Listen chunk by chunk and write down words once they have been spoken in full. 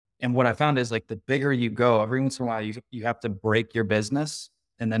And what I found is like the bigger you go, every once in a while, you have to break your business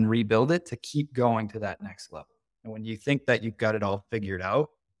and then rebuild it to keep going to that next level. And when you think that you've got it all figured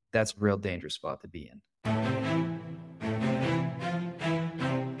out, that's a real dangerous spot to be in.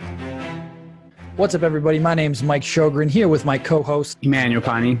 What's up, everybody? My name's Mike Sjogren, here with my co-host, Emmanuel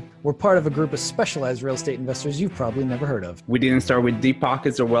Pani. We're part of a group of specialized real estate investors you've probably never heard of. We didn't start with deep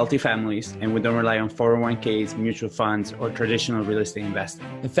pockets or wealthy families, and we don't rely on 401ks, mutual funds, or traditional real estate investing.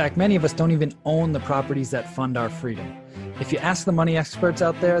 In fact, many of us don't even own the properties that fund our freedom. If you ask the money experts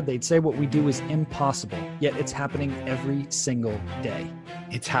out there, they'd say what we do is impossible, yet it's happening every single day.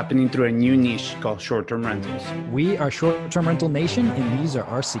 It's happening through a new niche called short-term rentals. We are Short-Term Rental Nation, and these are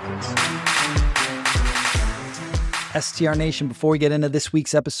our secrets. STR Nation, before we get into this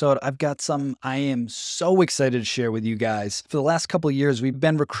week's episode, I've got something I am so excited to share with you guys. For the last couple of years, we've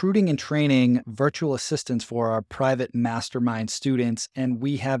been recruiting and training virtual assistants for our private mastermind students, and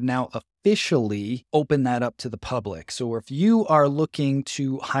we have now officially opened that up to the public. So if you are looking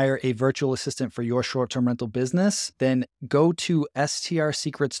to hire a virtual assistant for your short-term rental business, then go to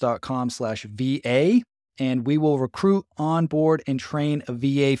strsecrets.com/VA. And we will recruit, onboard, and train a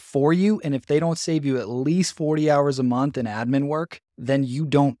VA for you. And if they don't save you at least 40 hours a month in admin work, then you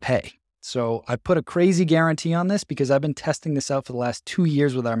don't pay. So I put a crazy guarantee on this because I've been testing this out for the last 2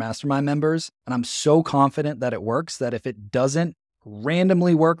 years with our mastermind members. And I'm so confident that it works that if it doesn't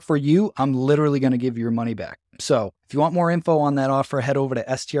randomly work for you, I'm literally going to give you your money back. So if you want more info on that offer, head over to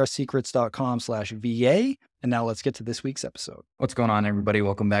strsecrets.com/VA. And now let's get to this week's episode. What's going on, everybody?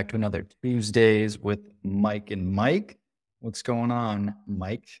 Welcome back to another Tuesdays with Mike and Mike. What's going on,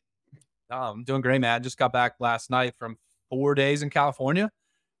 Mike? I'm doing great, man. Just got back last night from 4 days in California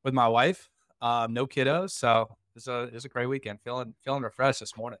with my wife. No kiddos, so it was a great weekend. Feeling refreshed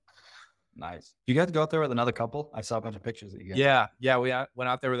this morning. Nice. You guys go out there with another couple? I saw a bunch of pictures that you guys. Yeah. We went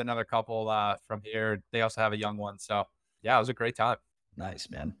out there with another couple from here. They also have a young one, so yeah, it was a great time.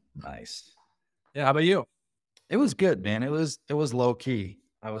 Nice, man. Nice. Yeah. How about you? It was good, man. It was low key.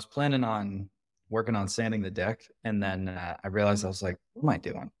 I was planning on working on sanding the deck, and then I realized I was like, "What am I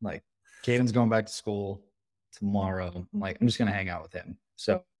doing?" Like, Caden's going back to school tomorrow. I'm like, I'm just gonna hang out with him.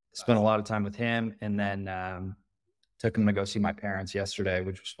 So spent a lot of time with him, and then took him to go see my parents yesterday,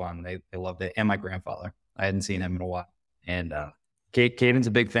 which was fun. They loved it, and my grandfather. I hadn't seen him in a while, and Caden's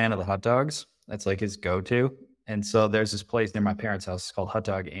a big fan of the hot dogs. That's like his go-to. And so there's this place near my parents' house called Hot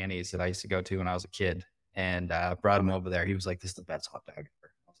Dog Annie's that I used to go to when I was a kid. And brought him over there. He was like, "This is the best hot dog ever."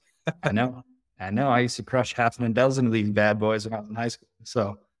 I was like, I know. I used to crush half a dozen of these bad boys when I was in high school.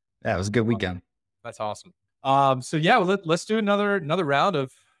 So yeah, it was a good weekend. That's awesome. So yeah, let's do another round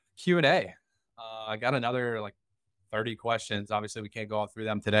of Q&A. I got another like 30 questions. Obviously, we can't go all through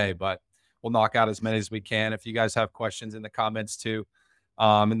them today, but we'll knock out as many as we can. If you guys have questions in the comments too,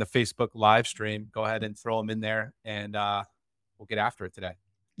 in the Facebook live stream, go ahead and throw them in there, and we'll get after it today.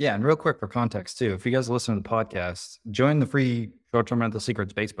 Yeah, and real quick for context too, if you guys listen to the podcast, join the free Short-Term Rental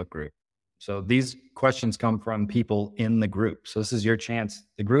Secrets Facebook group. So these questions come from people in the group. So this is your chance.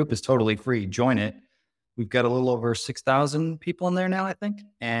 The group is totally free. Join it. We've got a little over 6,000 people in there now, I think.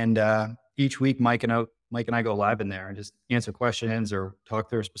 And each week, Mike and I go live in there and just answer questions or talk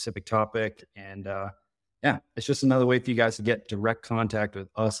through a specific topic. And yeah, it's just another way for you guys to get direct contact with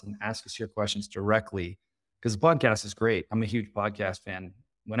us and ask us your questions directly. Because the podcast is great. I'm a huge podcast fan.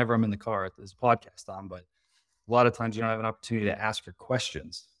 Whenever I'm in the car, there's a podcast on, but a lot of times you don't have an opportunity to ask your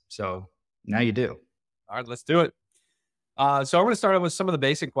questions. So now you do. All right, let's do it. So I'm going to start with some of the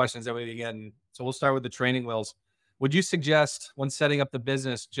basic questions that we begin. So we'll start with the training wheels. Would you suggest when setting up the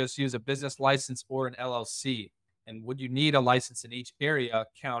business, just use a business license or an LLC? And would you need a license in each area,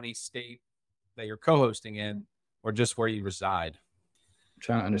 county, state that you're co-hosting in, or just where you reside?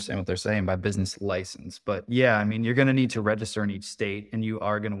 Trying to understand what they're saying by business license, but yeah, I mean, you're going to need to register in each state, and you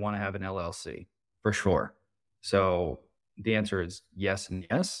are going to want to have an LLC for sure. So the answer is yes and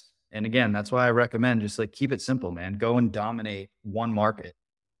yes. And again, that's why I recommend just like keep it simple, man. Go and dominate one market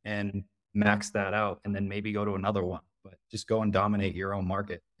and max that out, and then maybe go to another one. But just go and dominate your own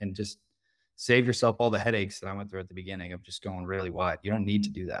market and just save yourself all the headaches that I went through at the beginning of just going really wide. You don't need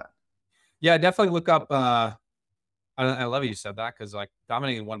to do that. Yeah, definitely look up. I love you said that, because like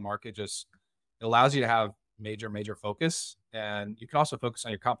dominating one market just allows you to have major focus, and you can also focus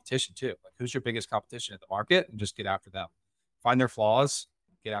on your competition too. Like, who's your biggest competition in the market, and just get after them. Find their flaws,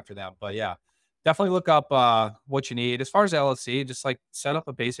 get after them. But yeah, definitely look up what you need. As far as LLC, just like set up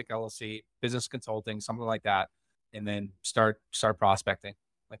a basic LLC, business consulting, something like that, and then start prospecting,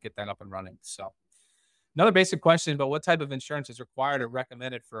 like get that up and running. So another basic question, but what type of insurance is required or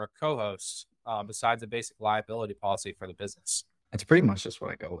recommended for a co-host besides a basic liability policy for the business? It's pretty much just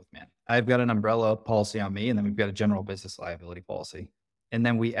what I go with, man. I've got an umbrella policy on me, and then we've got a general business liability policy. And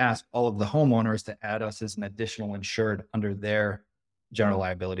then we ask all of the homeowners to add us as an additional insured under their general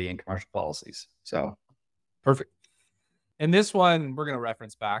liability and commercial policies. So Perfect. And this one, we're going to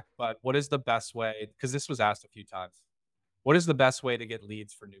reference back, but what is the best way? Because this was asked a few times. What is the best way to get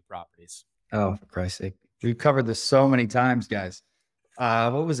leads for new properties? oh, for Christ's sake. We've covered this so many times, guys.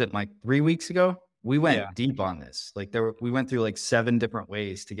 What was it, like 3 weeks ago? We Yeah. went deep on this. Like we went through like 7 different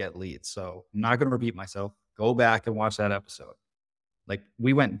ways to get leads. So I'm not going to repeat myself. Go back and watch that episode. Like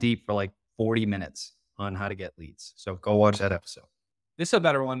we went deep for like 40 minutes on how to get leads. So go watch that episode. This is a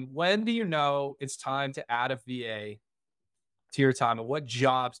better one. When do you know it's time to add a VA to your time, and what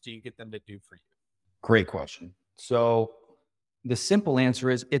jobs do you get them to do for you? Great question. So the simple answer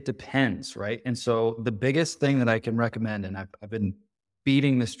is it depends, right? And so the biggest thing that I can recommend, and I've been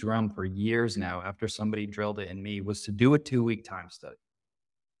beating this drum for years now after somebody drilled it in me, was to do a 2-week time study,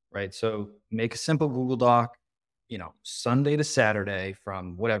 right? So make a simple Google Doc, Sunday to Saturday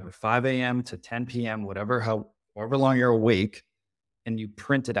from whatever, 5 a.m. to 10 p.m., however long you're awake, and you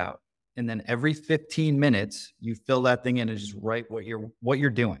print it out. And then every 15 minutes, you fill that thing in and just write what you're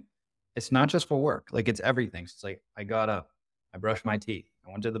doing. It's not just for work. Like it's everything. So it's like, I got up, I brushed my teeth,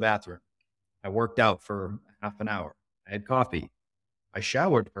 I went to the bathroom, I worked out for half an hour, I had coffee, I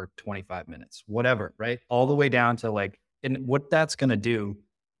showered for 25 minutes, whatever, right? All the way down to like, and what that's going to do,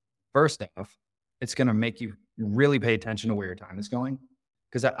 first off, it's going to make you really pay attention to where your time is going.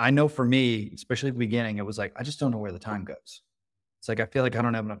 Because I know for me, especially at the beginning, it was like, I just don't know where the time goes. It's like, I feel like I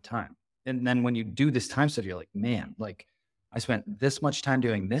don't have enough time. And then when you do this time study, you're like, man, like I spent this much time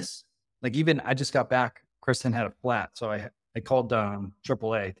doing this. Like even I just got back, Kristen had a flat. So I called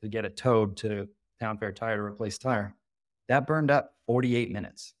AAA to get it towed to Town Fair Tire to replace tire. That burned up 48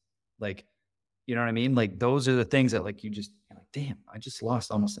 minutes. Like, you know what I mean? Like those are the things that like, you're like, damn, I just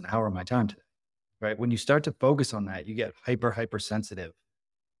lost almost an hour of my time today, right? When you start to focus on that, you get hyper sensitive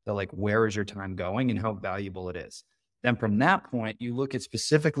to like, where is your time going and how valuable it is. Then from that point, you look at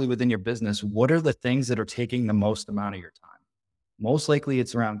specifically within your business, what are the things that are taking the most amount of your time? Most likely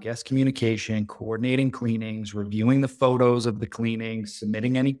it's around guest communication, coordinating cleanings, reviewing the photos of the cleanings,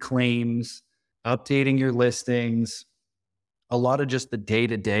 submitting any claims, updating your listings, a lot of just the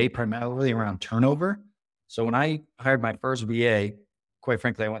day-to-day, primarily around turnover. So when I hired my first VA, quite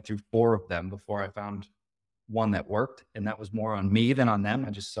frankly, I went through 4 of them before I found one that worked. And that was more on me than on them.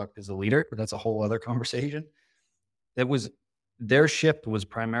 I just sucked as a leader, but that's a whole other conversation. Their shift was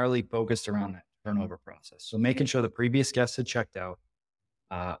primarily focused around that turnover process. So making sure the previous guests had checked out,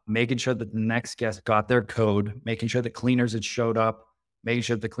 making sure that the next guest got their code, making sure the cleaners had showed up, making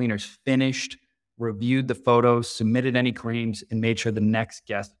sure the cleaners finished, reviewed the photos, submitted any claims, and made sure the next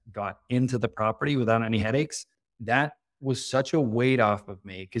guest got into the property without any headaches. That was such a weight off of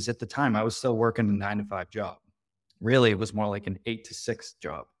me because at the time I was still working a 9-to-5 job. Really, it was more like an 8-to-6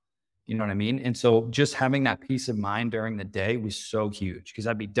 job. You know what I mean? And so just having that peace of mind during the day was so huge because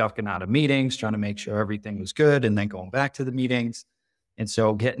I'd be ducking out of meetings, trying to make sure everything was good and then going back to the meetings. And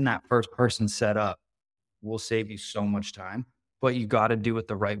so getting that first person set up will save you so much time, but you got to do it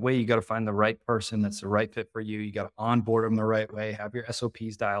the right way. You got to find the right person that's the right fit for you. You got to onboard them the right way, have your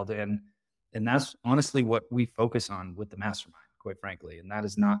SOPs dialed in. And that's honestly what we focus on with the mastermind, quite frankly. And that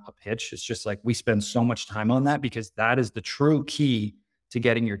is not a pitch. It's just like we spend so much time on that because that is the true key to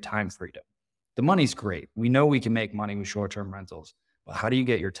getting your time freedom. The money's great. We know we can make money with short-term rentals, but how do you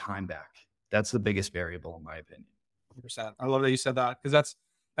get your time back? That's the biggest variable, in my opinion. 100%. I love that you said that because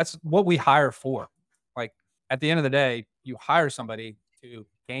that's what we hire for. Like at the end of the day, you hire somebody to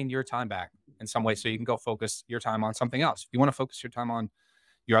gain your time back in some way so you can go focus your time on something else. If you want to focus your time on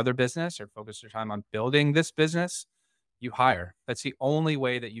your other business or focus your time on building this business, you hire. That's the only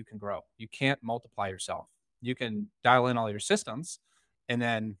way that you can grow. You can't multiply yourself. You can dial in all your systems and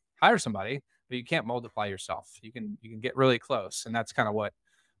then hire somebody, but you can't multiply yourself. You can get really close. And that's kind of what,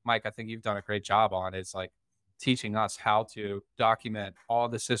 Mike, I think you've done a great job on, is like teaching us how to document all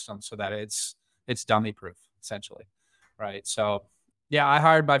the systems so that it's dummy proof, essentially. Right. So yeah, I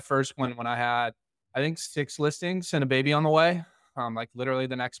hired my first one when I had, I think, 6 listings and a baby on the way, like literally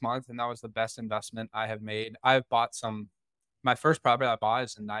the next month. And that was the best investment I have made. I've bought my first property I bought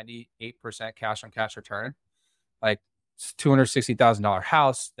is a 98% cash on cash return. Like it's $260,000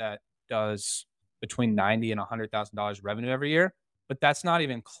 house that does between $90,000 and $100,000 revenue every year. But that's not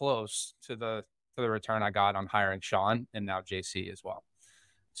even close to the return I got on hiring Sean and now JC as well.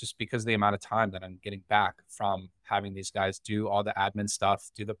 Just because of the amount of time that I'm getting back from having these guys do all the admin stuff,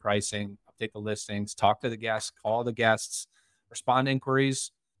 do the pricing, update the listings, talk to the guests, call the guests, respond to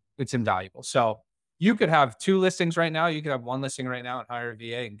inquiries. It's invaluable. So you could have 2 listings right now. You could have 1 listing right now and hire a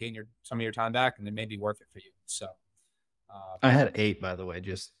VA and gain some of your time back, and it may be worth it for you. So, I had 8, by the way,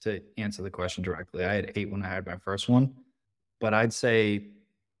 just to answer the question directly. I had 8 when I had my first one, but I'd say,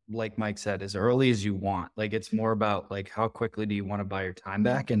 like Mike said, as early as you want. Like, it's more about like how quickly do you want to buy your time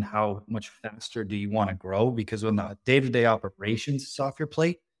back and how much faster do you want to grow? Because when the day-to-day operations is off your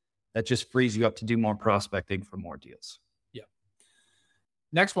plate, that just frees you up to do more prospecting for more deals. yeah.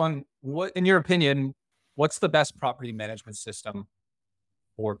 Next one, what, in your opinion, what's the best property management system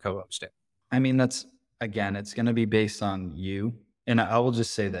for co-hosting? I mean, that's, again, it's going to be based on you. And I will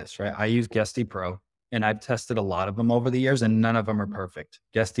just say this, right? I use Guesty Pro and I've tested a lot of them over the years and none of them are perfect.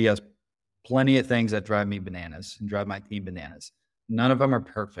 Guesty has plenty of things that drive me bananas and drive my team bananas. None of them are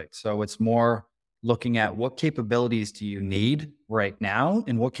perfect. So it's more looking at what capabilities do you need right now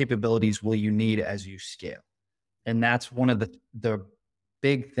and what capabilities will you need as you scale. And that's one of the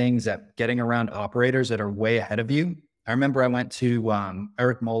big things that getting around operators that are way ahead of you. I remember I went to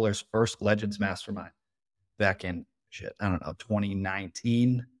Eric Moller's first Legends Mastermind back in I don't know,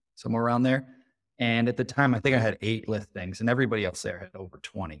 2019, somewhere around there. And at the time, I think I had 8 listings and everybody else there had over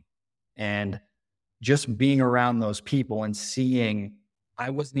 20. And just being around those people and seeing,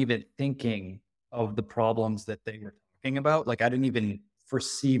 I wasn't even thinking of the problems that they were talking about. Like I didn't even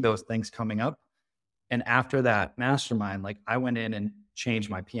foresee those things coming up. And after that mastermind, like I went in and changed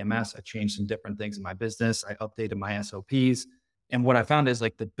my PMS. I changed some different things in my business. I updated my SOPs. And what I found is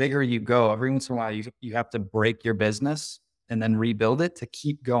like the bigger you go, every once in a while, you have to break your business and then rebuild it to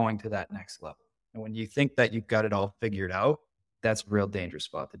keep going to that next level. And when you think that you've got it all figured out, that's a real dangerous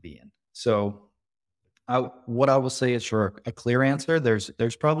spot to be in. So what I will say is, for a clear answer,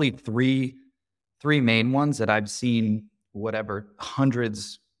 there's probably three main ones that I've seen, whatever,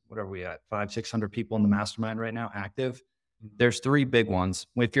 hundreds, whatever we at, 500-600 people in the mastermind right now active. There's 3 big ones.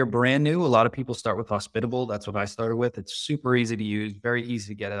 If you're brand new, a lot of people start with Hospitable. That's what I started with. It's super easy to use, very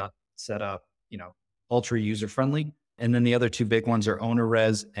easy to get it set up, ultra user friendly. And then the other 2 big ones are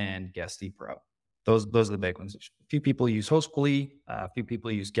OwnerRez and Guesty Pro. Those are the big ones. A few people use Hostfully. A few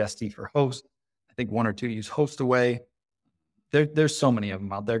people use Guesty for host. I think 1 or 2 use HostAway. There's so many of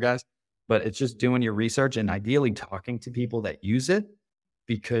them out there, guys. But it's just doing your research and ideally talking to people that use it,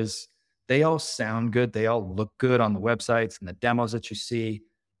 because they all sound good. They all look good on the websites and the demos that you see.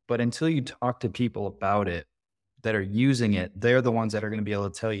 But until you talk to people about it that are using it, they're the ones that are going to be able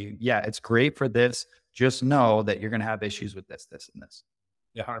to tell you, yeah, it's great for this. Just know that you're going to have issues with this, this, and this.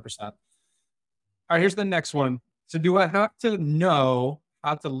 Yeah, 100%. All right, here's the next one. So do I have to know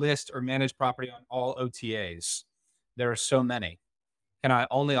how to list or manage property on all OTAs? There are so many. Can I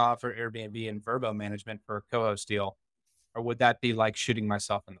only offer Airbnb and Vrbo management for a co-host deal? Or would that be like shooting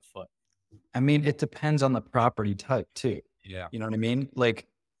myself in the foot? I mean, it depends on the property type too. Yeah. You know what I mean? Like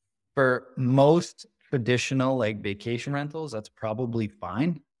for most traditional like vacation rentals, that's probably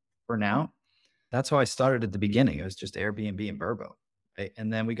fine for now. That's how I started at the beginning. It was just Airbnb and Vrbo. Right?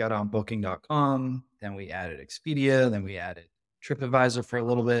 And then we got on booking.com. Then we added Expedia. Then we added TripAdvisor for a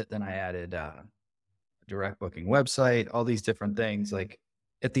little bit. Then I added a direct booking website, all these different things. Like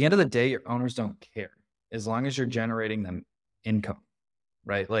at the end of the day, your owners don't care as long as you're generating them income,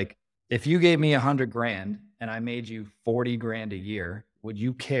 right? Like if you gave me $100,000 and I made you $40,000 a year, would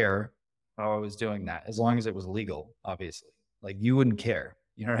you care how I was doing that? As long as it was legal, obviously. Like you wouldn't care.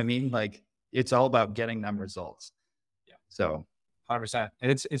 You know what I mean? Like it's all about getting them results. Yeah. So 100%.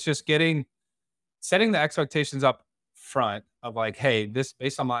 And it's just setting the expectations up front of like, hey, this,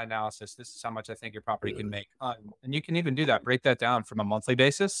 based on my analysis, this is how much I think your property can make. And you can even do that, break that down from a monthly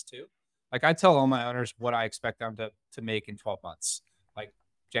basis too. Like I tell all my owners what I expect them to make in 12 months, like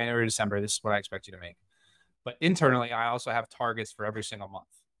January, December, this is what I expect you to make. But internally, I also have targets for every single month.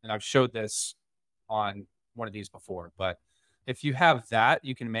 And I've showed this on one of these before, but if you have that,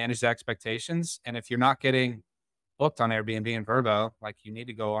 you can manage the expectations. And if you're not getting booked on Airbnb and Vrbo, like you need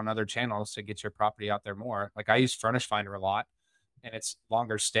to go on other channels to get your property out there more. Like I use Furnish Finder a lot and it's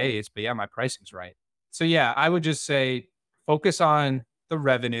longer stays, but yeah, my pricing's right. So yeah, I would just say focus on the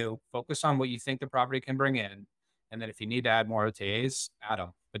revenue, focus on what you think the property can bring in. And then if you need to add more OTAs, add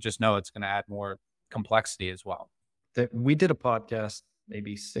them, but just know it's going to add more complexity as well. We did a podcast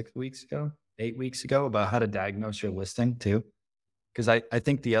maybe 8 weeks ago about how to diagnose your listing too. Because I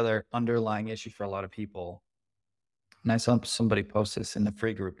think the other underlying issue for a lot of people, and I saw somebody post this in the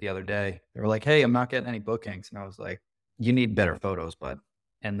free group the other day. They were like, hey, I'm not getting any bookings. And I was like, you need better photos, bud.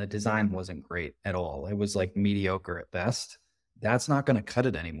 And the design wasn't great at all. It was like mediocre at best. That's not going to cut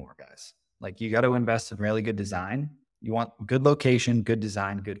it anymore, guys. Like you got to invest in really good design. You want good location, good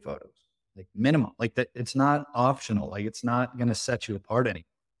design, good photos, like minimum, like that. It's not optional. Like it's not going to set you apart anymore.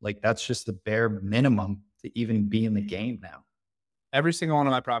 Like that's just the bare minimum to even be in the game now. Every single one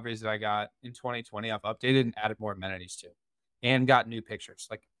of my properties that I got in 2020, I've updated and added more amenities to, and got new pictures,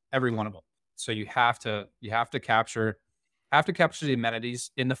 like every one of them. So you have to capture the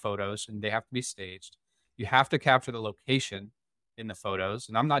amenities in the photos, and they have to be staged. You have to capture the location in the photos.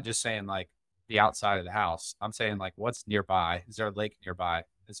 And I'm not just saying like the outside of the house. I'm saying like what's nearby. Is there a lake nearby?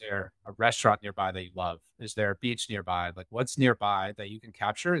 Is there a restaurant nearby that you love? Is there a beach nearby? Like what's nearby that you can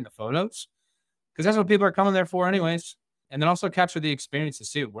capture in the photos? Because that's what people are coming there for anyways. And then also capture the experiences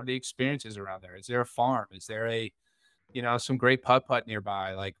too. What are the experiences around there? Is there a farm? Is there a, some great putt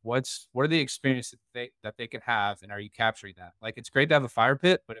nearby? Like what are the experiences that they can have? And are you capturing that? Like it's great to have a fire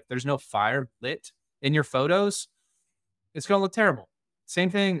pit, but if there's no fire lit in your photos, it's going to look terrible. Same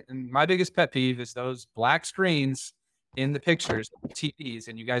thing. And my biggest pet peeve is those black screens in the pictures, TVs,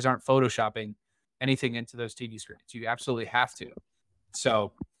 and you guys aren't photoshopping anything into those TV screens. You absolutely have to.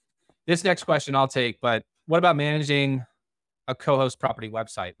 So this next question I'll take, but what about managing a co-host property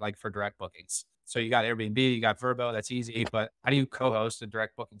website, like for direct bookings? So you got Airbnb, you got Vrbo, that's easy, but how do you co-host a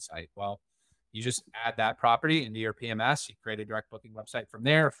direct booking site? Well, you just add that property into your PMS, you create a direct booking website from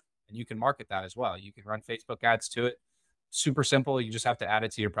there, and you can market that as well. You can run Facebook ads to it. Super simple. You just have to add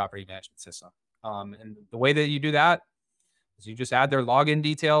it to your property management system. And the way that you do that is you just add their login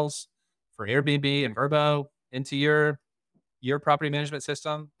details for Airbnb and Vrbo into your property management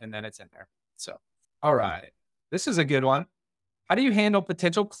system, and then it's in there. So, all right. This is a good one. How do you handle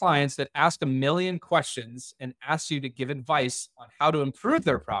potential clients that ask a million questions and ask you to give advice on how to improve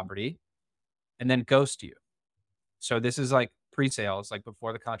their property and then ghost you? So this is like pre-sales, like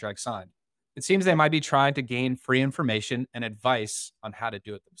before the contract signed. It seems they might be trying to gain free information and advice on how to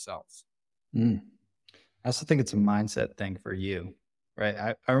do it themselves. I also think it's a mindset thing for you,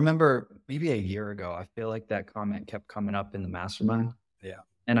 right? I remember maybe a year ago, I feel like that comment kept coming up in the mastermind. Yeah.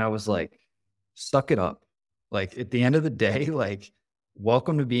 And I was like, suck it up. Like at the end of the day, like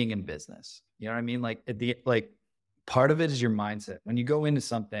welcome to being in business. You know what I mean? Like part of it is your mindset. When you go into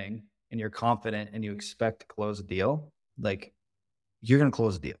something and you're confident and you expect to close a deal, like you're going to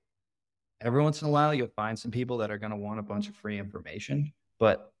close a deal. Every once in a while, you'll find some people that are going to want a bunch of free information,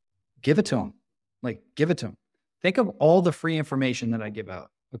 but give it to them. Like give it to them. Think of all the free information that I give out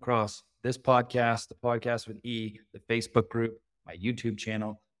across this podcast, the podcast with E, the Facebook group, my YouTube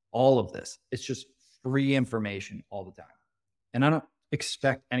channel, all of this. It's just free information all the time. And I don't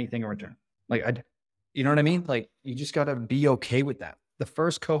expect anything in return. Like you know what I mean? Like you just got to be okay with that. The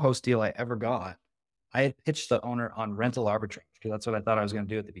first co-host deal I ever got, I had pitched the owner on rental arbitrage because that's what I thought I was going to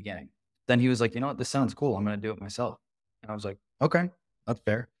do at the beginning. Then he was like, you know what, this sounds cool. I'm going to do it myself. And I was like, okay, that's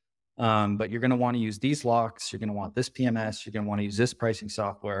fair. But you're going to want to use these locks. You're going to want this PMS. You're going to want to use this pricing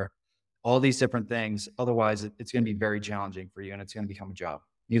software, all these different things. Otherwise, it's going to be very challenging for you and it's going to become a job.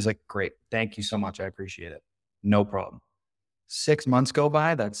 He was like, great. Thank you so much. I appreciate it. No problem. 6 months go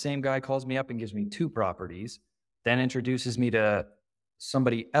by. That same guy calls me up and gives me 2 properties, then introduces me to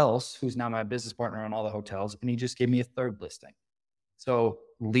somebody else who's now my business partner on all the hotels. And he just gave me a 3rd listing. So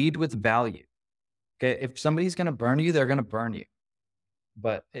lead with value. Okay. If somebody's going to burn you, they're going to burn you.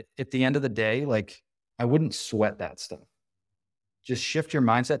 But at the end of the day, like I wouldn't sweat that stuff. Just shift your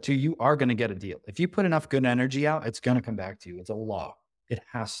mindset to you are going to get a deal. If you put enough good energy out, it's going to come back to you. It's a law. It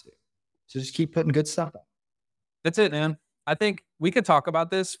has to. So just keep putting good stuff out. That's it, man. I think we could talk about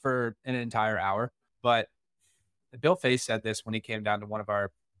this for an entire hour, but Bill Face said this when he came down to one of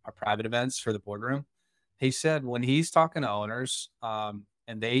our private events for the boardroom. He said when he's talking to owners, and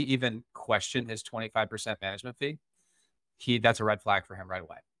they even question his 25% management fee, that's a red flag for him right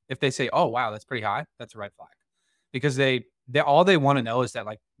away. If they say, oh, wow, that's pretty high, that's a red flag. Because they all they want to know is that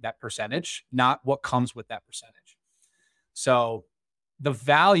like that percentage, not what comes with that percentage. So the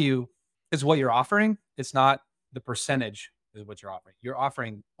value is what you're offering. It's not the percentage is what you're offering. You're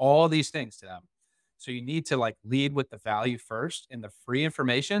offering all these things to them. So you need to like lead with the value first and the free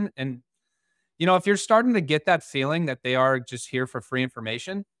information. And if you're starting to get that feeling that they are just here for free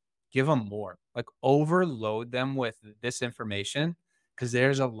information, give them more. Like overload them with this information because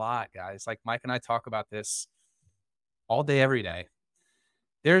there's a lot, guys. Like Mike and I talk about this all day, every day.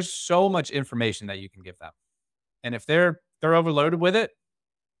 There's so much information that you can give them. And if they're overloaded with it,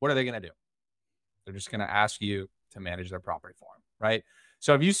 what are they going to do? They're just going to ask you to manage their property for them, right?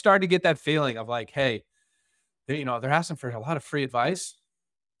 So if you start to get that feeling of like, hey, they're asking for a lot of free advice,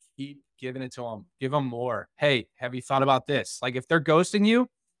 keep giving it to them. Give them more. Hey, have you thought about this? Like if they're ghosting you,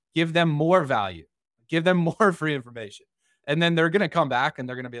 give them more value. Give them more free information. And then they're going to come back and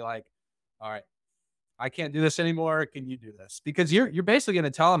they're going to be like, all right, I can't do this anymore. Can you do this? Because you're basically going to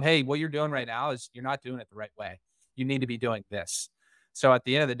tell them, hey, what you're doing right now is you're not doing it the right way. You need to be doing this. So at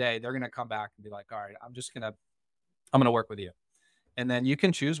the end of the day, they're going to come back and be like, all right, I'm going to work with you. And then you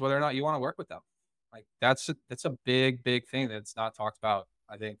can choose whether or not you want to work with them. Like that's a big, big thing that's not talked about,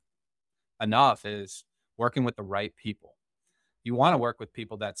 I think, enough, is working with the right people. You want to work with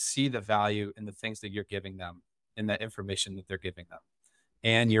people that see the value in the things that you're giving them and the information that they're giving them,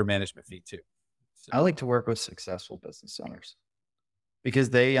 and your management fee too. So, I like to work with successful business owners because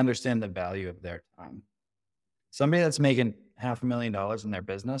they understand the value of their time. Somebody that's making $500,000 in their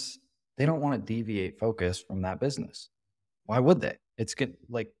business, they don't want to deviate focus from that business. Why would they? It's good,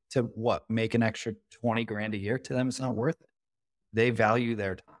 like, to what? Make an extra 20 grand a year? To them, it's not worth it. They value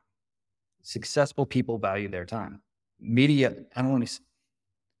their time. Successful people value their time. Media, I don't want to,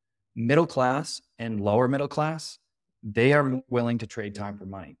 middle class and lower middle class, they are willing to trade time for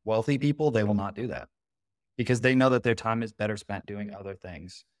money. Wealthy people, they will not do that because they know that their time is better spent doing other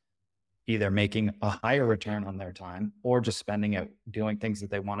things, either making a higher return on their time or just spending it doing things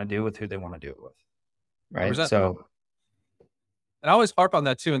that they want to do with who they want to do it with. Right. 100%. So, and I always harp on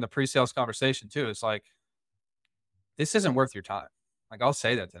that too in the pre-sales conversation too. It's like, this isn't worth your time. Like, I'll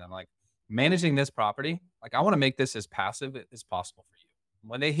say that to them, like, managing this property, like, I want to make this as passive as possible for you.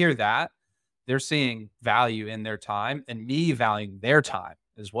 When they hear that, they're seeing value in their time and me valuing their time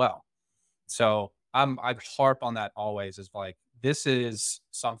as well. So I harp on that always, is like, this is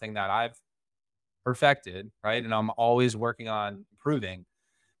something that I've perfected, right? And I'm always working on improving.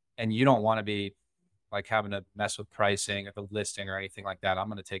 And you don't want to be like having to mess with pricing or the listing or anything like that. I'm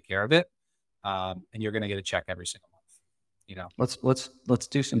going to take care of it. And you're going to get a check every single month, you know? let's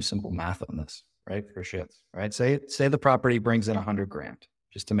do some simple math on this, right? For shits, right? Say the property brings in 100 grand,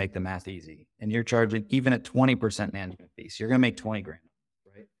 just to make the math easy, and you're charging even at 20% management fees, you're going to make 20 grand,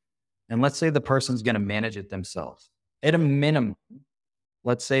 right? And let's say the person's going to manage it themselves. At a minimum,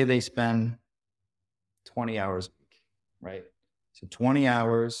 let's say they spend 20 hours a week, right? So 20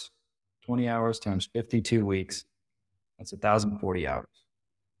 hours times 52 weeks, that's 1,040 hours.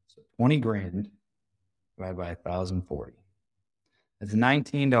 So 20 grand divided by 1,040. It's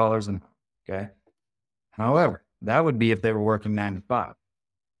 $19 an hour, okay? However, that would be if they were working 9 to 5.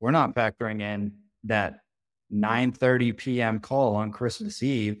 We're not factoring in that 9:30 p.m. call on Christmas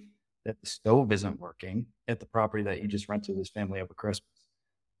Eve that the stove isn't working at the property that you just rented this family over Christmas,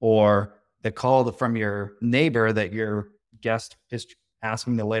 or the call from your neighbor that your guest is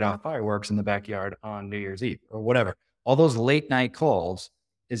asking to light off fireworks in the backyard on New Year's Eve, or whatever. All those late night calls,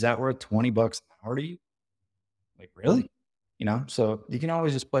 is that worth $20 an hour to you? Like, really? You know, so you can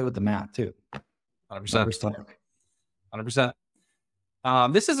always just play with the math too. 100%.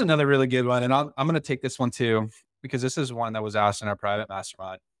 100%. This is another really good one. And I'm going to take this one too, because this is one that was asked in our private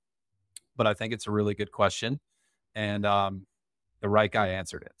mastermind, but I think it's a really good question. And the right guy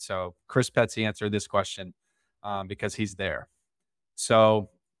answered it. So Chris Petsy answered this question because he's there. So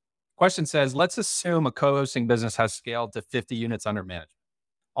question says, let's assume a co-hosting business has scaled to 50 units under management.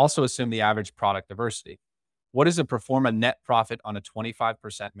 Also assume the average product diversity. What is a pro forma net profit on a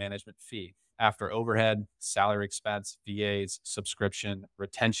 25% management fee after overhead, salary expense, VAs, subscription,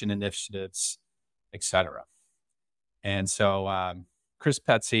 retention initiatives, etc.? And so Chris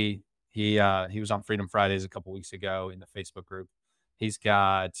Petsy, he was on Freedom Fridays a couple weeks ago in the Facebook group. He's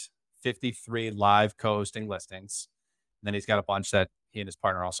got 53 live co-hosting listings. And then he's got a bunch that he and his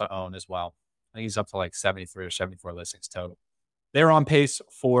partner also own as well. I think he's up to like 73 or 74 listings total. They're on pace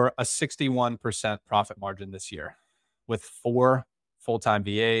for a 61% profit margin this year, with 4 full-time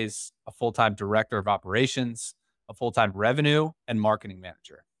VAs, a full-time director of operations, a full-time revenue and marketing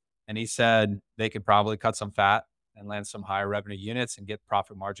manager. And he said they could probably cut some fat and land some higher revenue units and get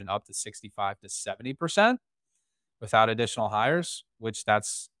profit margin up to 65 to 70% without additional hires, which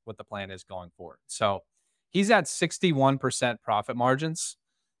that's what the plan is going forward. So he's at 61% profit margins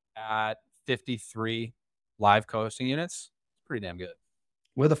at 53 live co-hosting units. Pretty damn good.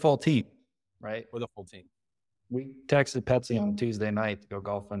 With a full team, right? With a full team. We texted Petsy on Tuesday night to go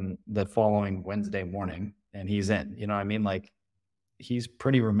golfing the following Wednesday morning, and he's in. You know what I mean? Like, he's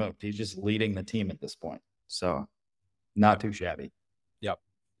pretty removed. He's just leading the team at this point. So not too shabby. Yep.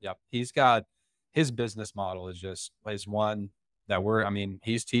 He's got, his business model is one that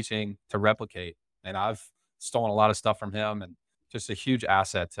he's teaching to replicate. And I've stolen a lot of stuff from him, and just a huge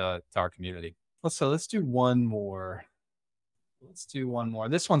asset to our community. Let's do one more.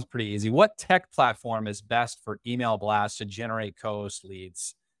 This one's pretty easy. What tech platform is best for email blasts to generate co-host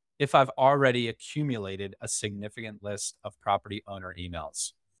leads if I've already accumulated a significant list of property owner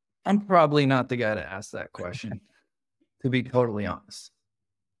emails? I'm probably not the guy to ask that question, to be totally honest.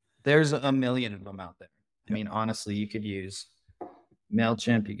 There's a million of them out there. I mean, honestly, you could use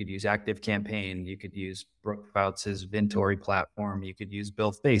MailChimp, you could use ActiveCampaign, you could use Brooke Fouts' Vintory platform, you could use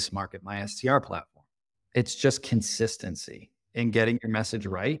Bill Face, Market My STR platform. It's just consistency in getting your message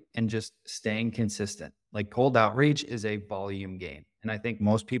right and just staying consistent. Like cold outreach is a volume game. And I think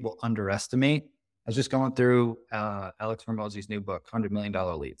most people underestimate. I was just going through Alex Hormozi's new book, $100 Million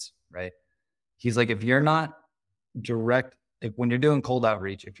Leads, right? He's like, if you're not when you're doing cold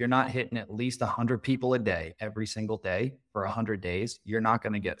outreach, if you're not hitting at least 100 people a day, every single day for 100 days, you're not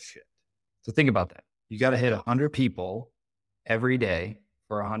going to get shit. So think about that. You got to hit 100 people every day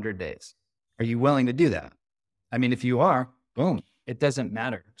for 100 days. Are you willing to do that? I mean, if you are, boom, it doesn't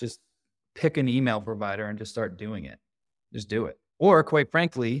matter. Just pick an email provider and just start doing it. Just do it. Or quite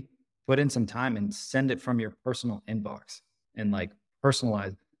frankly, put in some time and send it from your personal inbox and like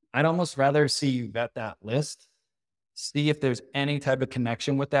personalize. I'd almost rather see you vet that list, see if there's any type of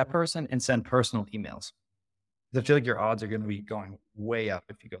connection with that person, and send personal emails. I feel like your odds are going to be going way up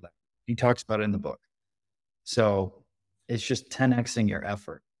if you go that. He talks about it in the book. So it's just 10xing your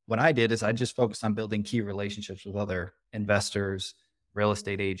effort. What I did is I just focused on building key relationships with other investors, real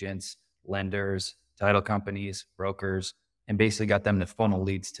estate agents, lenders, title companies, brokers, and basically got them to funnel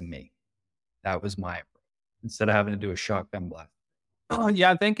leads to me. That was my approach instead of having to do a shotgun blast.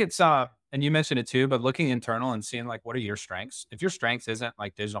 Yeah, I think it's and you mentioned it too, but looking internal and seeing like what are your strengths. If your strengths isn't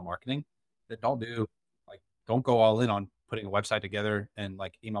like digital marketing, then don't go all in on putting a website together and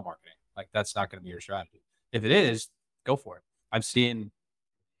like email marketing. Like that's not going to be your strategy. If it is, go for it. I've seen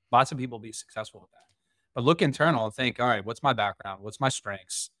lots of people be successful with that. But look internal and think, all right, what's my background? What's my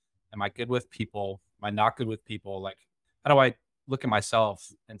strengths? Am I good with people? Am I not good with people? Like, how do I look at myself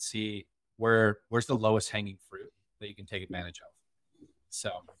and see where's the lowest hanging fruit that you can take advantage of? So,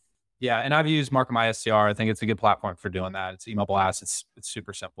 yeah, and I've used Market My STR. I think it's a good platform for doing that. It's email blast. It's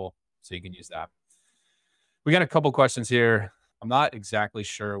super simple, so you can use that. We got a couple questions here. I'm not exactly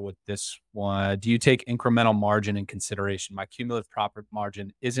sure what this one. Do you take incremental margin in consideration? My cumulative profit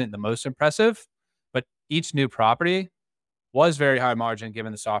margin isn't the most impressive, but each new property was very high margin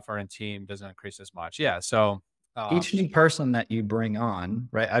given the software and team doesn't increase as much. Yeah. So each new person that you bring on,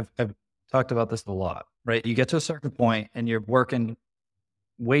 right? I've talked about this a lot, right? You get to a certain point and you're working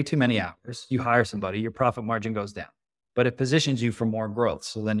way too many hours. You hire somebody, your profit margin goes down, but it positions you for more growth.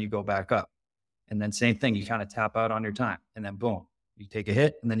 So then you go back up. And then same thing, you kind of tap out on your time and then boom, you take a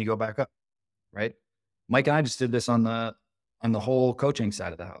hit and then you go back up, right? Mike and I just did this on the whole coaching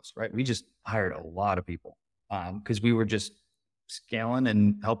side of the house, right? We just hired a lot of people because we were just scaling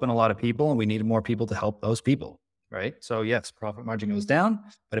and helping a lot of people and we needed more people to help those people, right? So yes, profit margin goes down,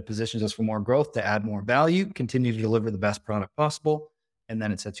 but it positions us for more growth to add more value, continue to deliver the best product possible, and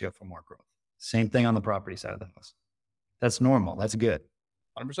then it sets you up for more growth. Same thing on the property side of the house. That's normal. That's good.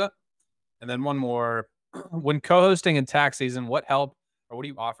 100%. And then one more, when co-hosting in tax season, what help or what do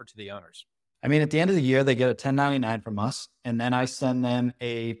you offer to the owners? I mean, at the end of the year, they get a 1099 from us, and then I send them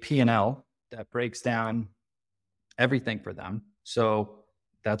a P&L that breaks down everything for them. So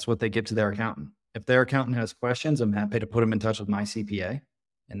that's what they give to their accountant. If their accountant has questions, I'm happy to put them in touch with my CPA,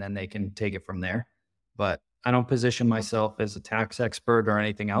 and then they can take it from there. But I don't position myself as a tax expert or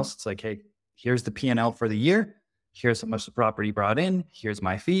anything else. It's like, hey, here's the P&L for the year. Here's how much the property brought in. Here's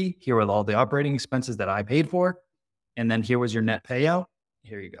my fee. Here are all the operating expenses that I paid for. And then here was your net payout.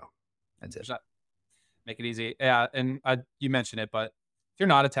 Here you go. That's it. Make it easy. Yeah. And you mentioned it, but if you're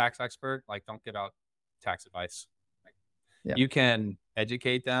not a tax expert, like don't give out tax advice. You can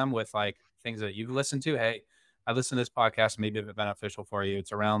educate them with like things that you've listened to. Hey, I listened to this podcast, maybe a bit beneficial for you.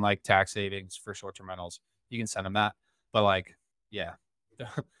 It's around like tax savings for short-term rentals. You can send them that. But like, yeah,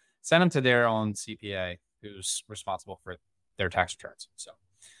 send them to their own CPA who's responsible for their tax returns. So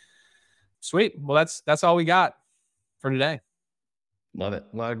sweet. Well, that's all we got for today. Love it.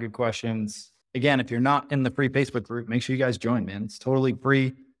 A lot of good questions. Again, if you're not in the free Facebook group, make sure you guys join, man. It's totally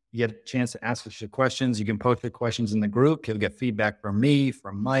free. You get a chance to ask us your questions. You can post your questions in the group. You'll get feedback from me,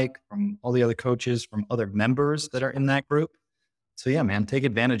 from Mike, from all the other coaches, from other members that are in that group. So yeah, man, take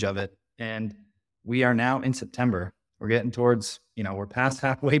advantage of it. And we are now in September. We're getting towards, we're past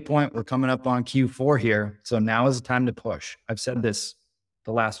halfway point. We're coming up on Q4 here. So now is the time to push. I've said this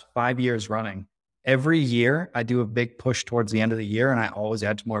the last 5 years running. Every year I do a big push towards the end of the year and I always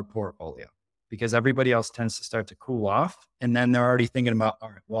add to more portfolio because everybody else tends to start to cool off. And then they're already thinking about, all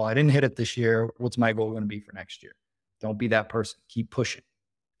right, well, I didn't hit it this year. What's my goal going to be for next year? Don't be that person. Keep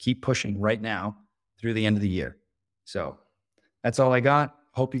pushing right now through the end of the year. So that's all I got.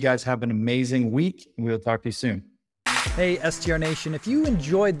 Hope you guys have an amazing week and we'll talk to you soon. Hey, STR Nation, if you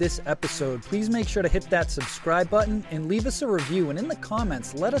enjoyed this episode, please make sure to hit that subscribe button and leave us a review. And in the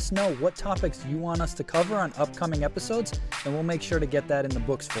comments, let us know what topics you want us to cover on upcoming episodes, and we'll make sure to get that in the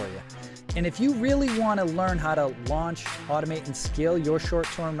books for you. And if you really want to learn how to launch, automate, and scale your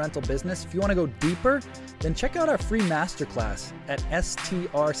short-term rental business, if you want to go deeper, then check out our free masterclass at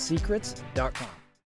strsecrets.com.